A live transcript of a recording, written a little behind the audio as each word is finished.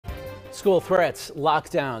School threats,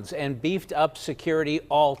 lockdowns, and beefed up security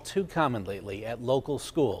all too common lately at local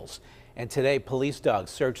schools. And today, police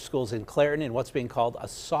dogs searched schools in Clairton in what's being called a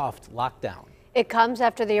soft lockdown. It comes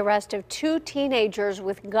after the arrest of two teenagers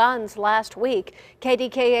with guns last week.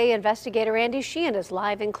 KDKA investigator Andy Sheehan is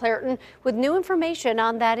live in Clairton with new information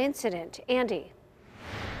on that incident. Andy.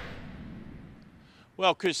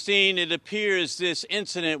 Well, Christine, it appears this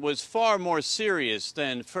incident was far more serious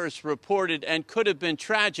than first reported and could have been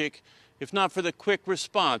tragic if not for the quick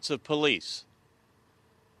response of police.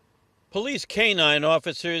 Police canine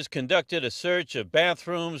officers conducted a search of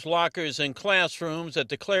bathrooms, lockers, and classrooms at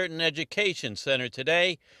the Clairton Education Center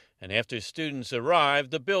today, and after students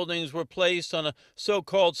arrived, the buildings were placed on a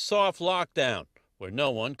so-called soft lockdown where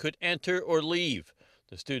no one could enter or leave.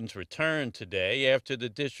 The students returned today after the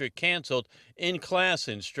district canceled in-class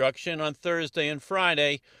instruction on Thursday and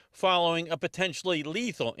Friday following a potentially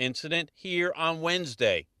lethal incident here on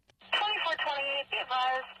Wednesday. 2428, be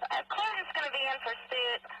advised, Clairton's going to be in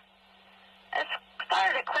pursuit. It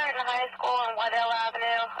started at Clairton High School on Waddell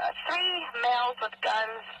Avenue. 3 males with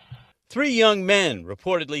guns. 3 young men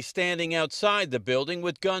reportedly standing outside the building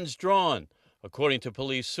with guns drawn. According to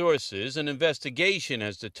police sources, an investigation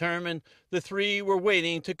has determined the 3 were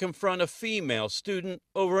waiting to confront a female student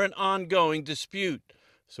over an ongoing dispute.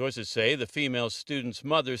 Sources say the female student's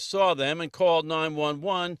mother saw them and called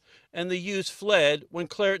 911, and the youths fled when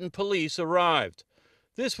Clairton police arrived.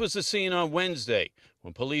 This was the scene on Wednesday,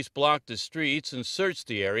 when police blocked the streets and searched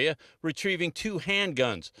the area, retrieving 2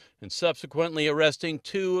 handguns and subsequently arresting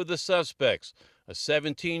 2 of the suspects, a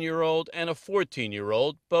 17-year-old and a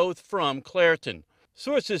 14-year-old, both from Clairton.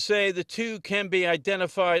 Sources say the 2 can be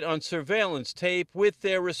identified on surveillance tape with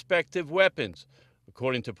their respective weapons.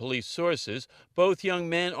 According to police sources, both young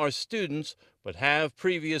men are students but have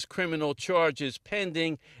previous criminal charges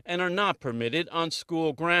pending and are not permitted on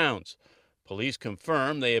school grounds. Police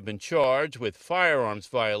confirm they have been charged with firearms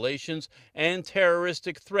violations and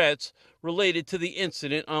terroristic threats related to the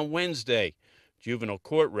incident on Wednesday. Juvenile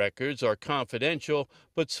court records are confidential,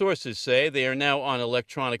 but sources say they are now on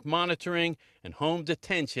electronic monitoring and home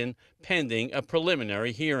detention pending a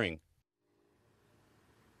preliminary hearing.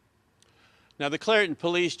 Now, the Clairton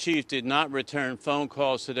police chief did not return phone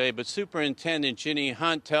calls today, but Superintendent Ginny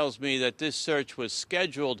Hunt tells me that this search was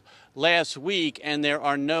scheduled last week and there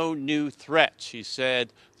are no new threats. She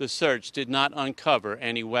said the search did not uncover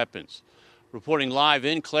any weapons. Reporting live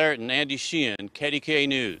in Clairton, Andy Sheehan, KDKA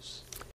News.